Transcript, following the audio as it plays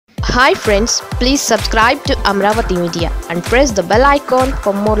Hi friends, please subscribe to Amaravathi Media and press the bell icon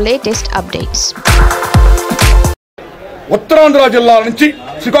for more latest updates. Uttarandhra జిల్లాల నుంచి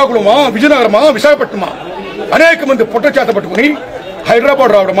శ్రీకాకుళమా, విజయనగరమా, విశాఖపట్నమా అనేక మంది పొట్ట చేత పట్టుకుని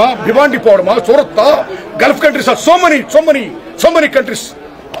Hyderabad రావడమా, Bhiwandi పోవడమా, Surat, Gulf countries, so many countries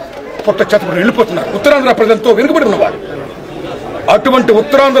పొట్ట చేత పట్టుకుని వెళ్ళిపోతున్నారు. ఉత్తరాంధ్ర ప్రజలతో వెనుకబడి ఉన్నవాడు. అటువంటి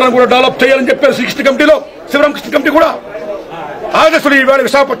ఉత్తరాంధ్రను కూడా డెవలప్ చేయాలని చెప్పారు శ్రీకృష్ణ కమిటీలో, శివరామకృష్ణ కమిటీ కూడా. ఆగస్టులో ఈవేళ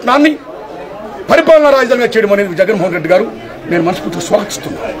విశాఖపట్నాన్ని పరిపాలనా రాజధానిగా చేయడం అనేది జగన్మోహన్ రెడ్డి గారు నేను మనస్ఫూర్తిగా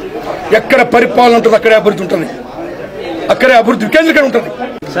స్వాగతిస్తున్నాను. ఎక్కడ పరిపాలన ఉంటుంది అక్కడే అభివృద్ధి ఉంటుంది, అక్కడే అభివృద్ధి వికేంద్రీకరణ ఉంటుంది.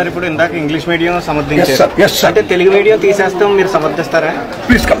 సార్, ఇప్పుడు ఇందాక ఇంగ్లీష్ మీడియం సమర్థించారు, అంటే తెలుగు మీడియం తీసేస్తాం మీరు సమర్థిస్తారా?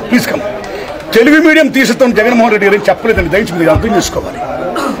 ప్లీజ్ కమ్ తెలుగు మీడియం తీసేస్తాం జగన్మోహన్ రెడ్డి గారు చెప్పలేదని దయచేసి మీరు అర్థం చేసుకోవాలి.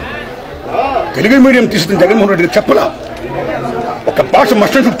 తెలుగు మీడియం తీసేస్తాం జగన్మోహన్ రెడ్డి గారు చెప్పలా. ఒక భాష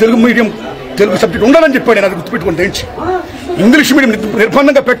must Telugu medium, Telugu subject ఉండాలని చెప్పాడు. నేను అది గుర్తుపెట్టుకుని దయించి ఇంగ్లీష్ మీడియం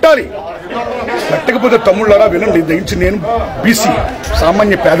నిర్బంధంగా పెట్టాలి. పెట్టకపోతే తమ్ముళ్ళారా వినండి, దయించి నేను బీసీ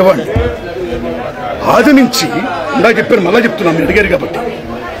సామాన్య పేదవాడిని. ఆది నుంచి ఇందా చెప్పాను, మళ్ళా చెప్తున్నాను, మీరు అడిగారు కాబట్టి.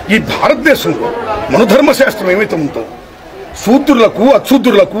 ఈ భారతదేశంలో మనుధర్మశాస్త్రం ఏమైతే ఉందో శూద్రులకు,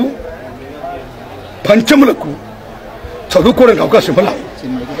 అశూద్రులకు, పంచములకు చదువుకోవడానికి అవకాశం ఇవ్వాలి.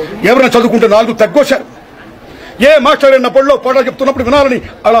 ఎవరైనా చదువుకుంటే 4 తగ్గోశారు. ఏ మాస్టర్ అయిన పళ్ళలో పాఠాలు చెప్తున్నప్పుడు వినాలని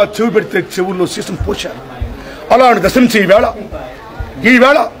అలా చెవి పెడితే చెవుల్లో సీసం పోశారు. అలాంటి దశ నుంచి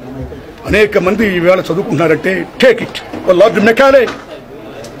ఈవేళ అనేక మంది ఈవేళ చదువుకుంటున్నారంటే take it. Lord Macaulay,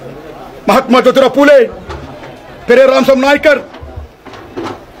 Mahatma Jyotirao Phule, పెరే Ramaswamy Nayakar,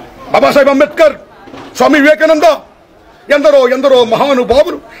 Babasaheb Ambedkar, Swami Vivekananda, ఎందరో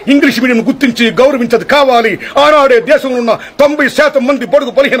మహానుభావులు ఇంగ్లీష్ మీడియం గుర్తించి గౌరవించదు కావాలి. ఆనాడే దేశంలో ఉన్న 90% మంది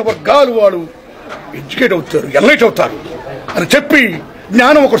బడుగు బలహీన వర్గాలు వాళ్ళు ఎడ్యుకేట్ అవుతారు, ఎన్లైట్ అవుతారు అని చెప్పి,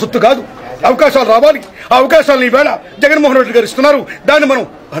 జ్ఞానం ఒక సొత్తు కాదు, అవకాశాలు రావాలి. ఆ అవకాశాలను ఈవేళ జగన్మోహన్ రెడ్డి గారు ఇస్తున్నారు. దాన్ని మనం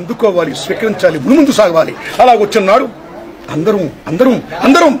అందుకోవాలి, స్వీకరించాలి, ముందు సాగాలి. అలా వచ్చిన నాడు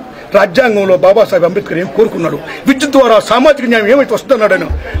అందరం రాజ్యాంగంలో బాబాసాహెబ్ అంబేద్కర్ ఏం కోరుకున్నాడు, విద్యుత్ ద్వారా సామాజిక న్యాయం ఏమైతే వస్తుందన్నాడో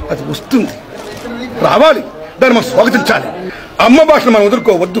అది వస్తుంది, రావాలి. దాన్ని మనం స్వాగతించాలి. అమ్మ భాషను మనం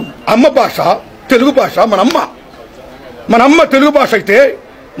వదులుకోవద్దు. అమ్మ భాష తెలుగు భాష. మన అమ్మ తెలుగు భాష అయితే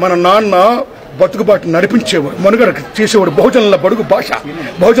మన నాన్న బతుకుబాటు నడిపించేవాడు, మనుగడ చేసేవాడు.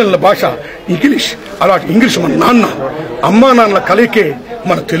 బహుజనుల భాష ఇంగ్లీష్. అలాంటి ఇంగ్లీష్ మన నాన్న, అమ్మా నాన్నల కలయికే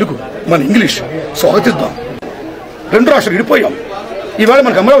మన తెలుగు, మన ఇంగ్లీష్. స్వాగతిద్దాం. 2 రాష్ట్రాలు విడిపోయాం. ఈవేళ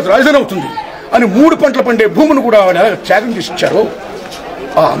మనకు అమరావతి రాజధాని అవుతుంది అని 3 పంటలు పండే భూమును కూడా త్యాగం చేసి ఇచ్చారు.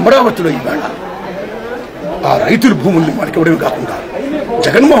 ఆ అమరావతిలో ఈవేళ ఆ రైతుల భూముల్ని మనకి ఇవ్వడమే కాకుండా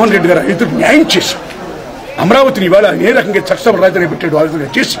జగన్మోహన్ రెడ్డి గారు రైతులకు న్యాయం చేసి అమరావతిని ఈవేళ ఏ రకంగా చట్టసభ రాజధాని పెట్టాడు ఆ విధంగా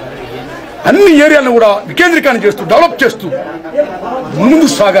చేసి అన్ని ఏరియాలను కూడా వికేంద్రీకరణ చేస్తూ డెవలప్ చేస్తూ ముందు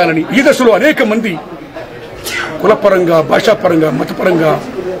సాగాలని ఈ దశలో అనేక మంది కులపరంగా, భాషాపరంగా, మతపరంగా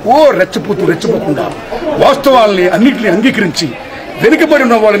రెచ్చిపోకుండా వాస్తవాలని అన్నింటినీ అంగీకరించి వెనుకబడి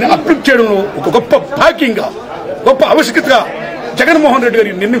ఉన్న వాళ్ళని అప్లిఫ్ట్ చేయడంలో ఒక గొప్ప భాగ్యంగా, గొప్ప ఆవశ్యకతగా జగన్మోహన్ రెడ్డి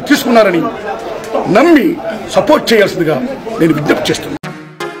గారి నిర్ణయం తీసుకున్నారని నమ్మి సపోర్ట్ చేయాల్సిందిగా నేను విజ్ఞప్తి చేస్తున్నాను.